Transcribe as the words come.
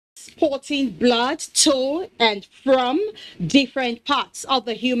transporting blood to and from different parts of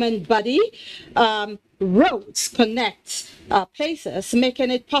the human body. Roads connect places, making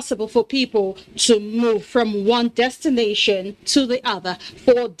it possible for people to move from one destination to the other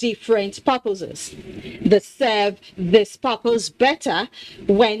for different purposes. They serve this purpose better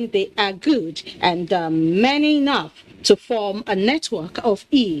when they are good and many enough to form a network of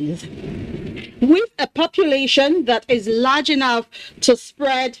ease. With a population that is large enough to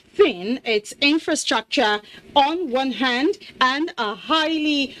spread thin its infrastructure on one hand and a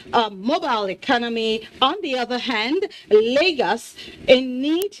highly mobile economy on the other hand, Lagos,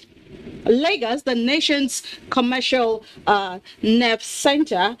 the nation's commercial nerve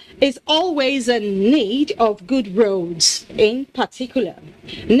center, is always in need of good roads in particular.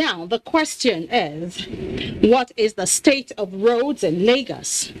 Now, the question is, what is the state of roads in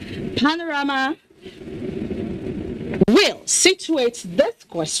Lagos? Panorama will situate this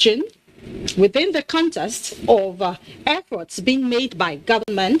question within the context of efforts being made by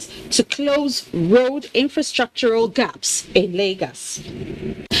government to close road infrastructural gaps in Lagos.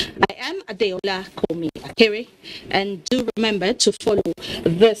 I am Adeola Komi Akere, and do remember to follow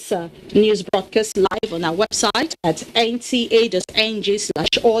this news broadcast live on our website at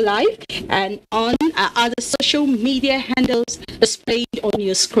nta.ng/alllive and on our other social media handles displayed on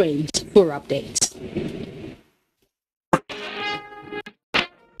your screens for updates.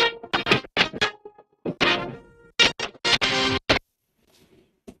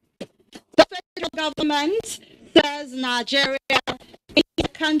 The federal government says Nigeria is a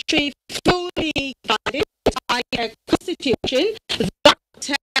country fully guided by a constitution that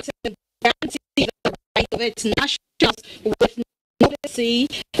protects and guarantees the rights of its nationals with no policy.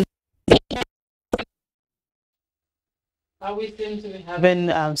 We seem to be having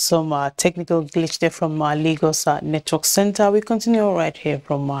some technical glitch there from Lagos Network Center. We continue right here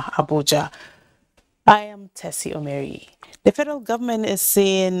from Abuja. I am Tessie Omeri. The federal government is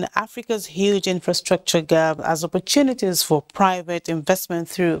seeing Africa's huge infrastructure gap as opportunities for private investment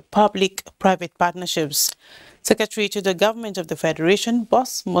through public-private partnerships. Secretary to the Government of the Federation,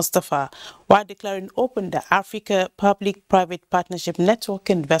 Boss Mustafa, while declaring open the Africa Public-Private Partnership Network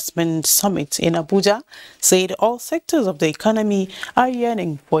Investment Summit in Abuja, said all sectors of the economy are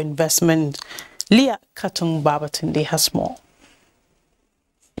yearning for investment. Leah Katung Babatunde has more.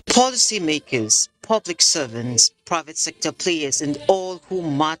 Policymakers, public servants, private sector players, and all who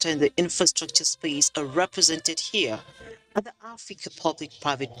matter in the infrastructure space are represented here at the Africa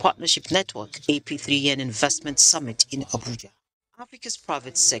Public-Private Partnership Network AP3N Investment Summit in Abuja. Africa's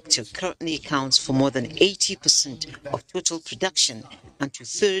private sector currently accounts for more than 80% of total production and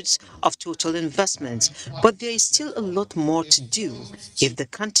 2/3 of total investments, but there is still a lot more to do if the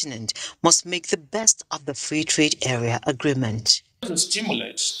continent must make the best of the Free Trade Area Agreement. To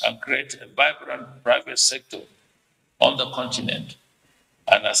stimulate and create a vibrant private sector on the continent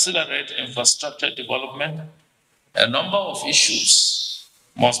and accelerate infrastructure development, a number of issues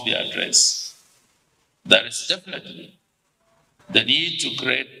must be addressed. There is definitely the need to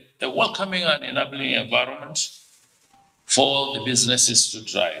create a welcoming and enabling environment for the businesses to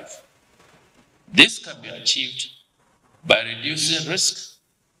thrive. This can be achieved by reducing risk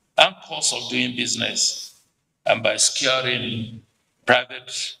and cost of doing business and by securing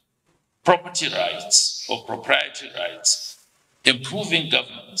private property rights or proprietary rights, improving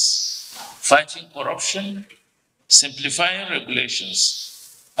governance, fighting corruption, simplifying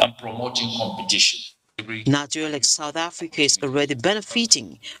regulations, and promoting competition. Nigeria, like South Africa, is already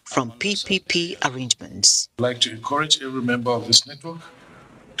benefiting from PPP arrangements. I'd like to encourage every member of this network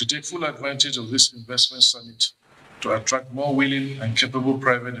to take full advantage of this investment summit to attract more willing and capable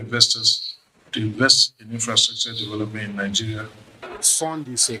private investors to invest in infrastructure development in Nigeria. Fund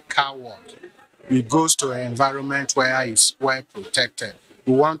is a coward. It goes to an environment where it's well protected.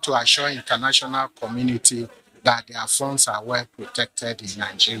 We want to assure international community that their funds are well protected in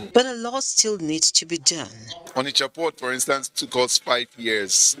Nigeria. But a lot still needs to be done. Onitsha Port, for instance, took us 5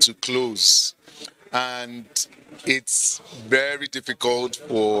 years to close. And it's very difficult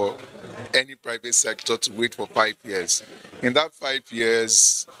for any private sector to wait for 5 years. In that 5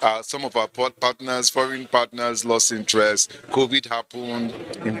 years, some of our partners, foreign partners, lost interest. COVID happened,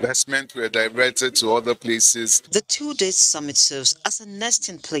 investment were diverted to other places. The 2-day summit serves as a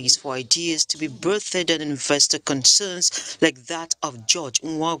nesting place for ideas to be birthed and investor concerns like that of George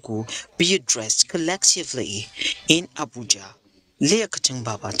Nwagu be addressed collectively in Abuja. Leah Katung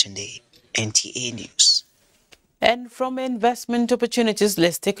Babatunde, NTA News. And from investment opportunities,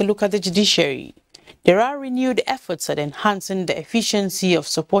 let's take a look at the judiciary. There are renewed efforts at enhancing the efficiency of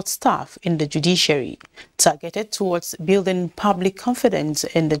support staff in the judiciary, targeted towards building public confidence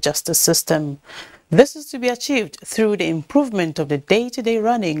in the justice system. This is to be achieved through the improvement of the day-to-day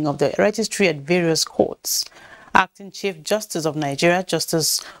running of the registry at various courts. Acting Chief Justice of Nigeria,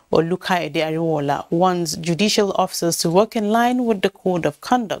 Justice Olukaide Ariwola, wants judicial officers to work in line with the Code of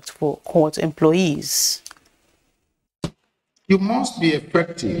Conduct for court employees. You must be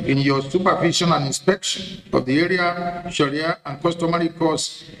effective in your supervision and inspection of the area, Sharia, and customary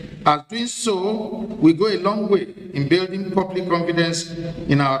courts. As doing so, we go a long way in building public confidence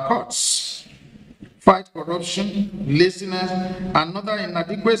in our courts. Fight corruption, laziness, and other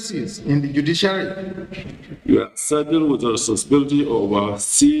inadequacies in the judiciary. You are saddled with the responsibility of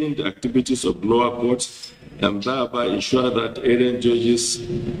overseeing the activities of lower courts and thereby ensure that errant judges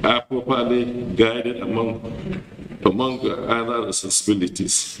are properly guided among other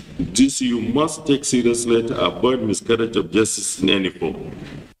responsibilities. This you must take seriously to avoid miscarriage of justice in any form.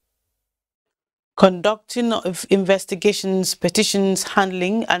 Conducting of investigations, petitions,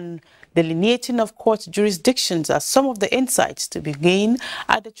 handling, and delineating of court jurisdictions are some of the insights to be gained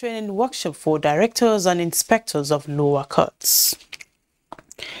at the training workshop for directors and inspectors of lower courts.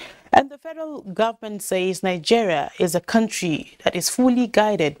 And the federal government says Nigeria is a country that is fully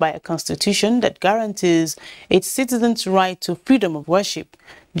guided by a constitution that guarantees its citizens' right to freedom of worship,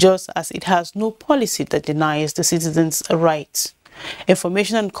 just as it has no policy that denies the citizens a right.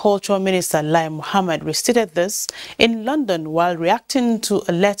 Information and Culture Minister Lai Mohammed restated this in London while reacting to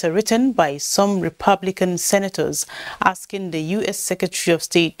a letter written by some Republican senators asking the U.S. Secretary of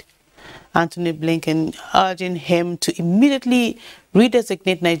State Antony Blinken, urging him to immediately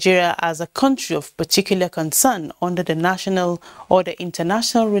redesignate Nigeria as a country of particular concern under the National or the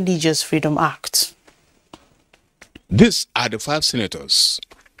International Religious Freedom Act. These are the 5 senators: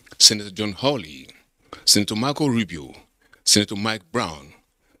 Senator John Hawley, Senator Marco Rubio, Senator Mike Brown,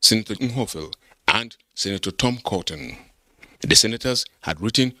 Senator Nhofel, and Senator Tom Cotton. The senators had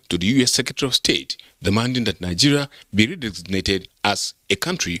written to the U.S. Secretary of State demanding that Nigeria be redesignated as a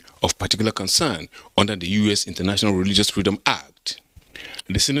country of particular concern under the U.S. International Religious Freedom Act.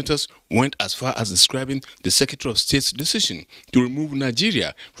 The senators went as far as describing the Secretary of State's decision to remove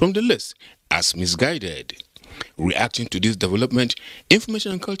Nigeria from the list as misguided. Reacting to this development,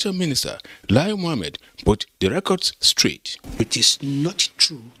 Information and Culture Minister Lai Mohammed put the records straight. It is not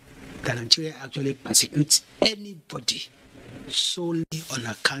true that Nigeria actually persecutes anybody solely on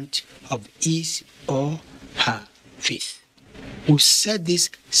account of his or her faith. We've said this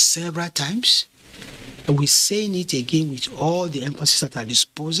several times, and we're saying it again with all the emphasis at our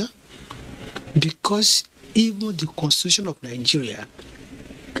disposal, because even the Constitution of Nigeria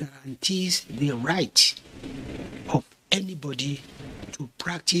guarantees the right of anybody to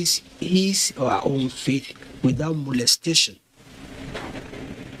practice his or her own faith without molestation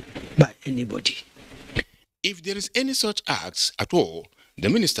by anybody. If there is any such acts at all, the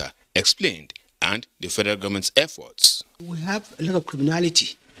minister explained, and the federal government's efforts. We have a lot of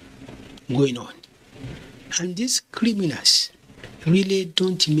criminality going on, and these criminals really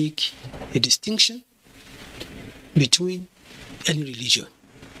don't make a distinction between any religion.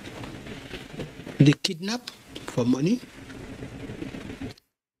 They kidnap for money,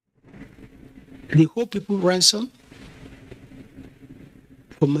 they hold people ransom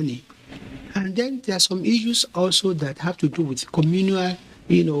for money. And then there are some issues also that have to do with communal,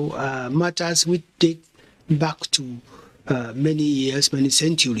 matters which date back to many years, many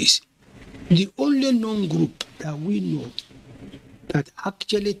centuries. The only known group that we know that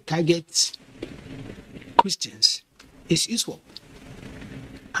actually targets Christians is ISWAP.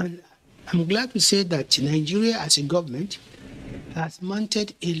 And I'm glad to say that Nigeria as a government has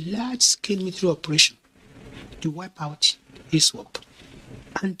mounted a large-scale military operation to wipe out ISWAP.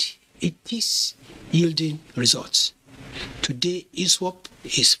 And it is yielding results. Today, ISWAP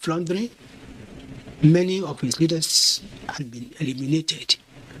is floundering. Many of its leaders have been eliminated.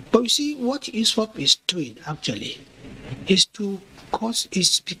 But you see, what ISWAP is doing actually is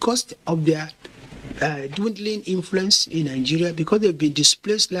because of their dwindling influence in Nigeria, because they've been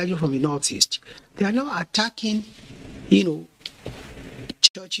displaced largely from the northeast. They are now attacking,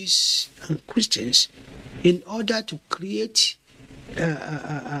 churches and Christians in order to create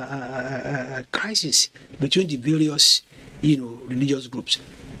a crisis between the various, religious groups.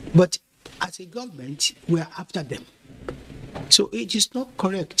 But as a government, we are after them. So it is not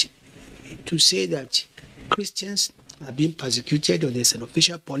correct to say that Christians are being persecuted, or there's an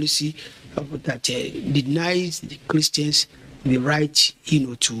official policy that denies the Christians the right,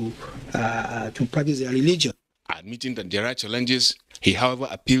 to practice their religion. Admitting that there are challenges, he however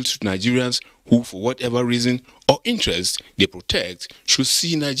appealed to Nigerians who, for whatever reason or interest they protect, should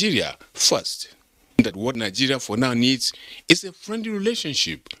see Nigeria first. That what Nigeria for now needs is a friendly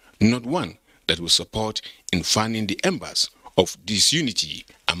relationship, not one that will support in fanning the embers of disunity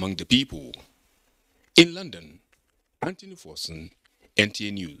among the people. In London, Anthony Forson,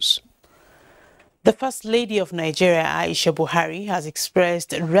 NTA News. The First Lady of Nigeria, Aisha Buhari, has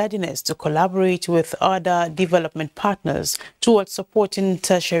expressed readiness to collaborate with other development partners towards supporting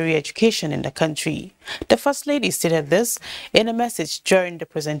tertiary education in the country. The First Lady stated this in a message during the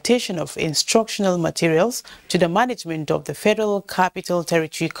presentation of instructional materials to the management of the Federal Capital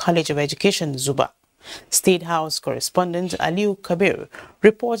Territory College of Education, Zuba. State House correspondent Aliu Kabir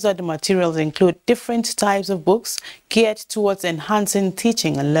reports that the materials include different types of books geared towards enhancing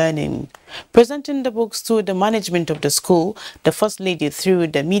teaching and learning. Presenting the books to the management of the school, the First Lady, through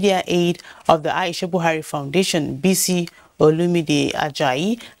the media aid of the Aisha Buhari Foundation, BC Olumide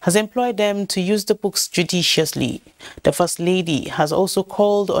Ajayi, has employed them to use the books judiciously. The First Lady has also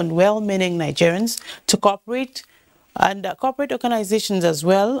called on well-meaning Nigerians to cooperate, and corporate organizations as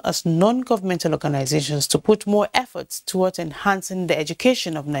well as non-governmental organizations to put more efforts towards enhancing the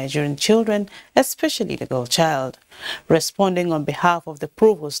education of Nigerian children, especially the girl child. Responding on behalf of the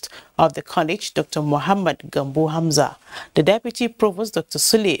Provost of the college, Dr. Muhammad Gambo Hamza, the Deputy Provost, Dr.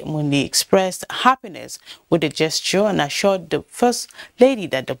 Sule Mundi, expressed happiness with the gesture and assured the First Lady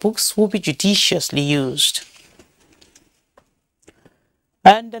that the books will be judiciously used.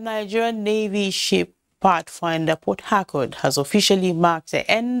 And the Nigerian Navy ship Pathfinder Port Harcourt has officially marked the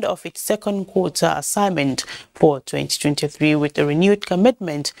end of its second quarter assignment for 2023 with a renewed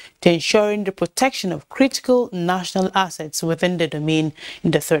commitment to ensuring the protection of critical national assets within the domain in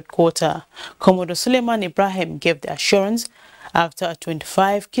the third quarter. Commodore Suleiman Ibrahim gave the assurance after a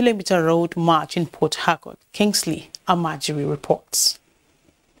 25-kilometer road march in Port Harcourt. Kingsley Amajiri reports.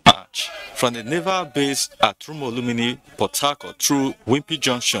 March from the naval base at Rumolumini, Port Harcourt through Wimpy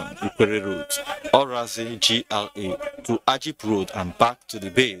Junction, Ipere Road, Orazi GLA to Ajip Road and back to the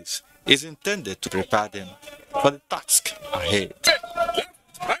base is intended to prepare them for the task ahead.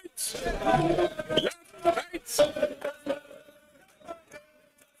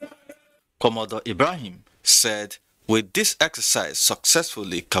 Commodore Ibrahim said, with this exercise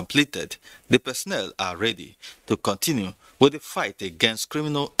successfully completed, the personnel are ready to continue with the fight against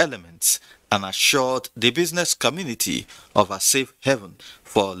criminal elements and assured the business community of a safe haven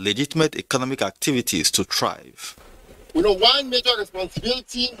for legitimate economic activities to thrive. We know one major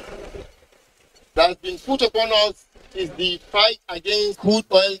responsibility that has been put upon us is the fight against crude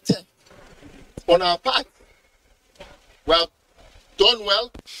oil theft. On our part, we have done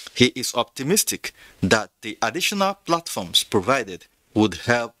well. He is optimistic that the additional platforms provided would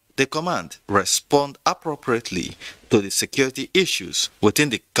help the command respond appropriately to the security issues within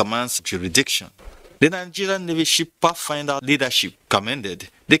the command's jurisdiction. The Nigerian Navy ship Pathfinder leadership commended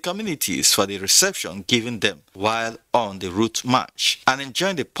the communities for the reception given them while on the route march and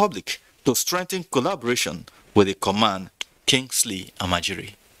enjoined the public to strengthen collaboration with the command. Kingsley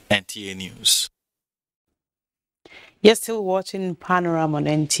Amajiri, NTA News. You're still watching Panorama on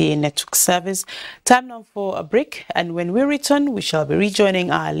NTA Network Service. Time now for a break, and when we return, we shall be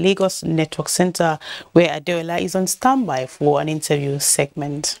rejoining our Lagos Network Center, where Adeola is on standby for an interview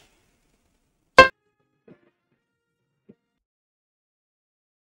segment.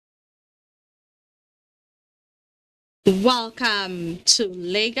 Welcome to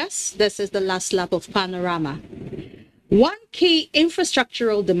Lagos. This is the last lap of Panorama. One key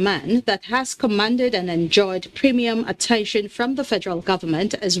infrastructural demand that has commanded and enjoyed premium attention from the federal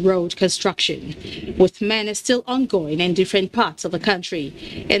government is road construction, with many still ongoing in different parts of the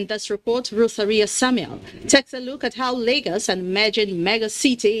country. In this report, Rutharia Samuel takes a look at how Lagos, an emerging mega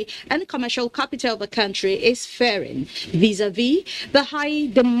city and commercial capital of the country, is faring vis-a-vis the high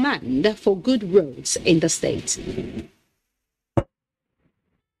demand for good roads in the state.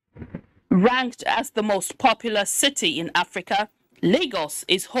 Ranked as the most populous city in Africa, Lagos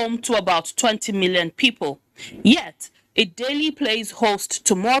is home to about 20 million people. Yet, it daily plays host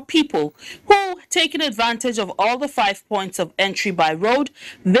to more people who, taking advantage of all the 5 points of entry by road,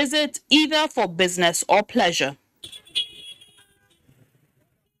 visit either for business or pleasure.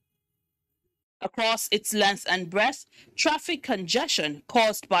 Across its length and breadth, traffic congestion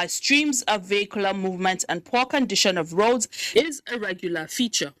caused by streams of vehicular movement and poor condition of roads is a regular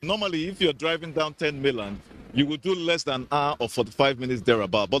feature. Normally, if you're driving down 10 Mainland, you would do less than an hour or 45 minutes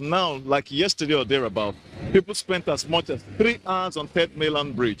thereabout. But now, like yesterday or thereabout, people spent as much as 3 hours on Third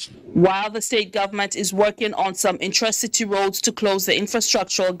Mainland Bridge. While the state government is working on some intra-city roads to close the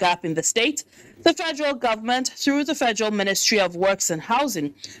infrastructural gap in the state, the federal government, through the Federal Ministry of Works and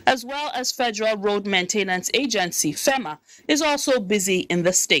Housing, as well as Federal Road Maintenance Agency, FEMA, is also busy in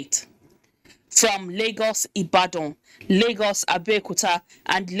the state. From Lagos Ibadan, Lagos Abeokuta,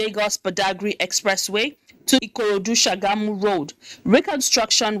 and Lagos Badagry Expressway to Ikorodu Shagamu Road,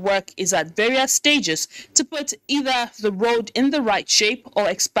 reconstruction work is at various stages to put either the road in the right shape or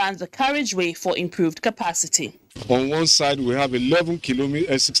expand the carriageway for improved capacity. On one side, we have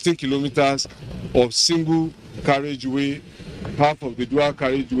 16 kilometers of single carriageway, half of the dual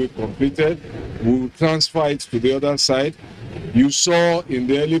carriageway completed. We'll transfer it to the other side. You saw in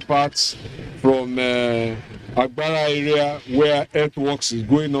the early parts from Agbara area where earthworks is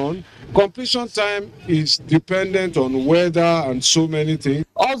going on. Completion time is dependent on weather and so many things.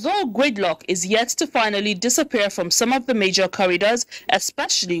 Although gridlock is yet to finally disappear from some of the major corridors,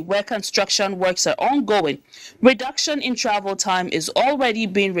 especially where construction works are ongoing, reduction in travel time is already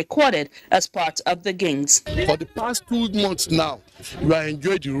being recorded as part of the gains. For the past 2 months now, we are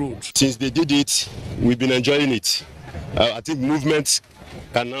enjoying the road. Since they did it, we've been enjoying it. I think movement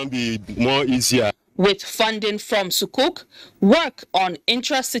can now be more easier. With funding from Sukuk, work on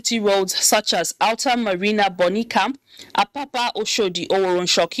intra-city roads such as Outer Marina Bonny Camp, Apapa Oshodi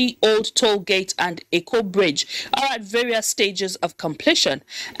Oworonshoki Old Toll Gate and Eko Bridge are at various stages of completion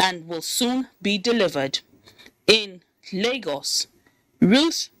and will soon be delivered. In Lagos,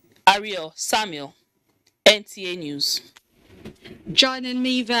 Ruth Ario Samuel, NTA News. Joining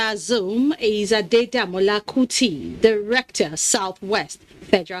me via Zoom is Adedamola Kuti, Director, Southwest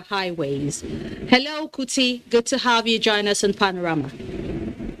Federal Highways. Hello, Kuti. Good to have you join us on Panorama.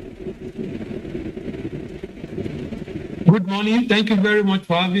 Good morning. Thank you very much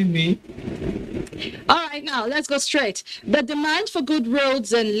for having me. All right, now let's go straight. The demand for good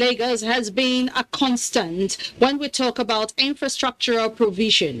roads in Lagos has been a constant when we talk about infrastructural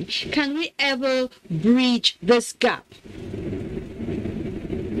provision. Can we ever bridge this gap?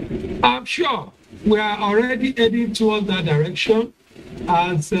 I'm sure we are already heading towards that direction.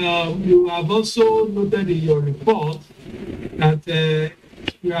 As you have also noted in your report, that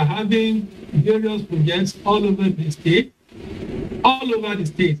we are having various projects all over the state,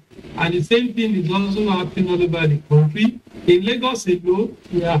 and the same thing is also happening all over the country. In Lagos alone,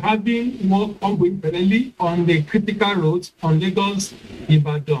 we are having work ongoing presently on the critical roads on Lagos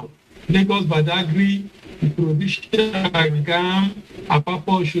Ibadan, Lagos Badagry, Ikorodu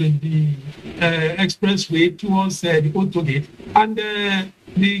Apapa Oshodi expressway towards the Old Toll Gate, and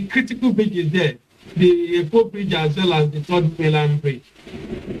the critical bridge is there, the Eko Bridge as well as the Third Mainland Bridge.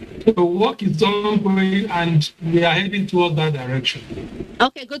 So work is ongoing and we are heading towards that direction.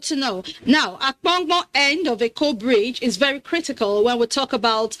 Okay, good to know. Now, Akpongmo end of Eko Bridge is very critical when we talk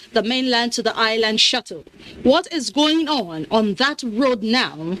about the mainland to the island shuttle. What is going on that road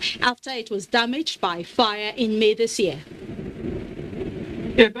now after it was damaged by fire in May this year?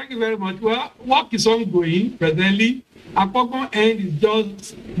 Yeah, thank you very much. Well, work is ongoing presently. Akpongmo end is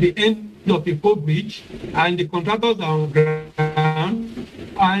just the end of Eko Bridge and the contractors are on ground.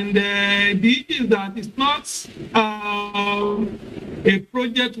 And the issue is that it's not a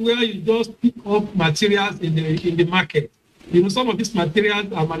project where you just pick up materials in the market. You know, some of these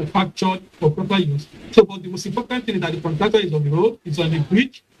materials are manufactured for proper use. So, but the most important thing is that the contractor is on the road, is on the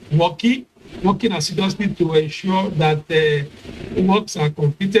bridge, working assiduously to ensure that works are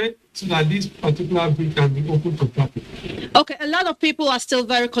completed so that this particular bridge can be open to traffic. Okay, a lot of people are still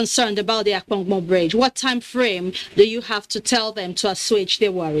very concerned about the Akpongmo Bridge. What time frame do you have to tell them to assuage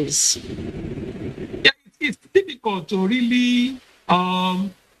their worries? Yeah, it's difficult to really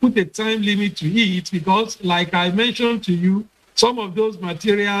put a time limit to it because, like I mentioned to you, some of those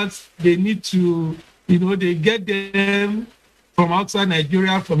materials, they need to, they get them from outside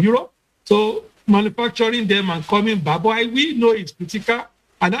Nigeria, from Europe. So manufacturing them and coming back, but we know it's critical.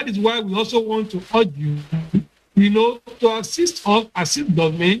 And that is why we also want to urge you, to assist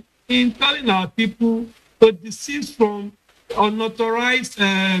government in telling our people to desist from unauthorized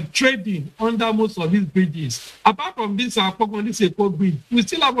trading under most of these bridges. Apart from this, this Eko Bridge, we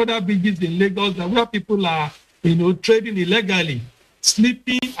still have other bridges in Lagos where people are, trading illegally,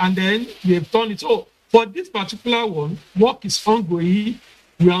 sleeping, and then they've turned it. So for this particular one, work is ongoing.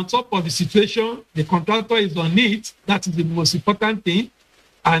 We're on top of the situation. The contractor is on it. That is the most important thing.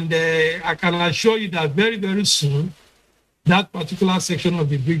 And I can assure you that very, very soon, that particular section of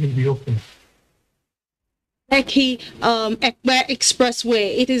the bridge will be open. Lekki Ekpe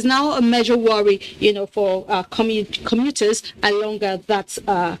Expressway. It is now a major worry, for commuters along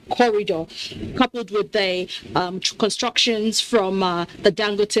that corridor, coupled with the constructions from the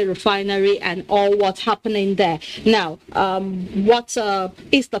Dangote refinery and all what's happening there. Now, what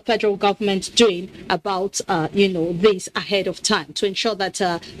is the federal government doing about, this ahead of time to ensure that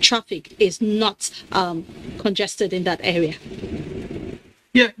traffic is not congested in that area?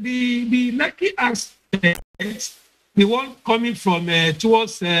 Yeah, the Lekki aspect, the one coming from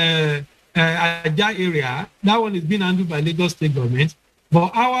towards Abuja area, that one is being handled by Lagos State government.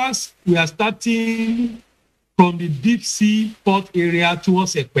 But ours, we are starting from the deep sea port area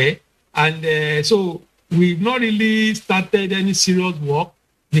towards Ekpe, and so we've not really started any serious work.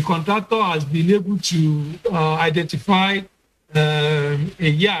 The contractor has been able to identify a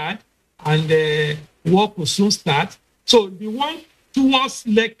yard, and work will soon start. So the one towards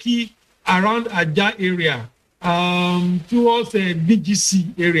Lekki, around Abuja area, towards the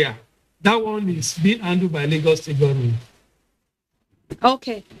BGC area, that one is being handled by Lagos State government.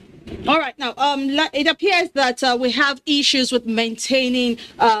 Okay. All right. Now, it appears that we have issues with maintaining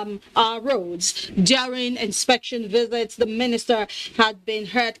our roads. During inspection visits, the minister had been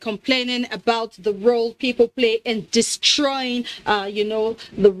heard complaining about the role people play in destroying,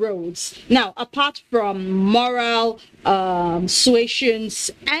 the roads. Now, apart from moral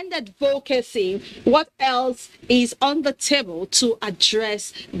suasions and advocacy, what else is on the table to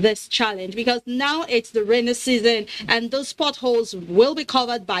address this challenge? Because now it's the rainy season, and those potholes will be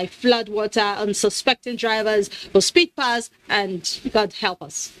covered by flood water. Unsuspecting drivers will speed past, and God help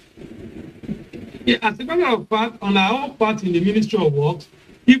us. Yeah, as a matter of fact, on our own part in the Ministry of Works,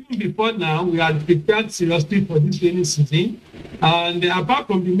 even before now, we had prepared seriously for this rainy season. And apart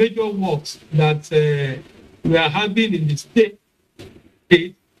from the major works that we are having in the state,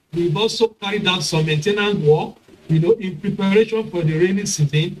 we've also carried out some maintenance work, in preparation for the rainy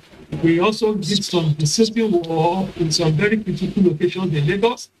season. We also did some desilting work in some very critical locations in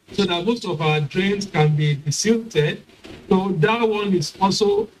Lagos, so that most of our drains can be desilted. So that one is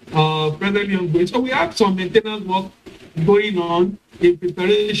also presently ongoing. So we have some maintenance work going on in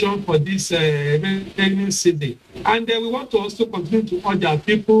preparation for this rainy season. And we want to also continue to urge our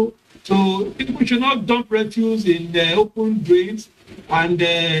people. So people should not dump refuse in the open drains, and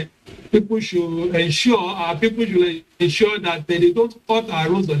people should ensure that they don't cut our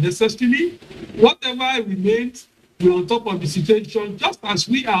roads unnecessarily. Whatever remains, we're on top of the situation, just as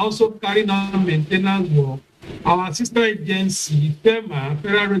we are also carrying out maintenance work. Our sister agency, FEMA,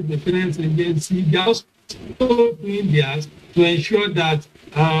 Federal Road Maintenance Agency, they are also doing theirs to ensure that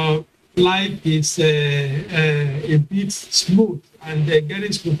life is a bit smooth and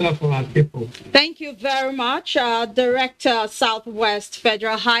getting smoother for our people. Thank you very much, Director Southwest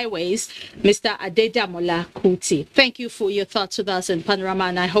Federal Highways, Mr. Adedamola Kuti. Thank you for your thoughts with us in Panorama,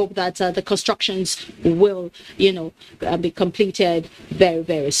 and I hope that the constructions will, be completed very,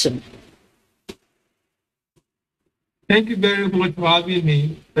 very soon. Thank you very much for having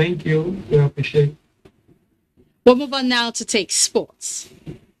me. Thank you. We appreciate it. We'll move on now to take sports.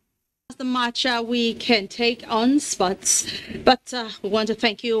 The match we can take on spots, but we want to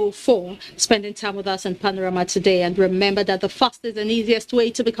thank you for spending time with us in Panorama today, and remember that the fastest and easiest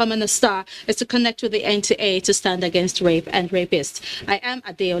way to becoming a star is to connect with the NTA to stand against rape and rapists. I am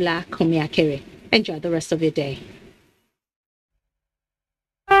Adeola Komiakere. Enjoy the rest of your day.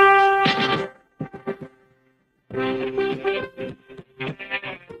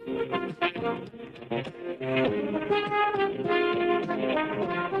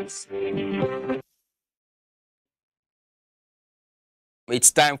 It's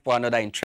time for another interest.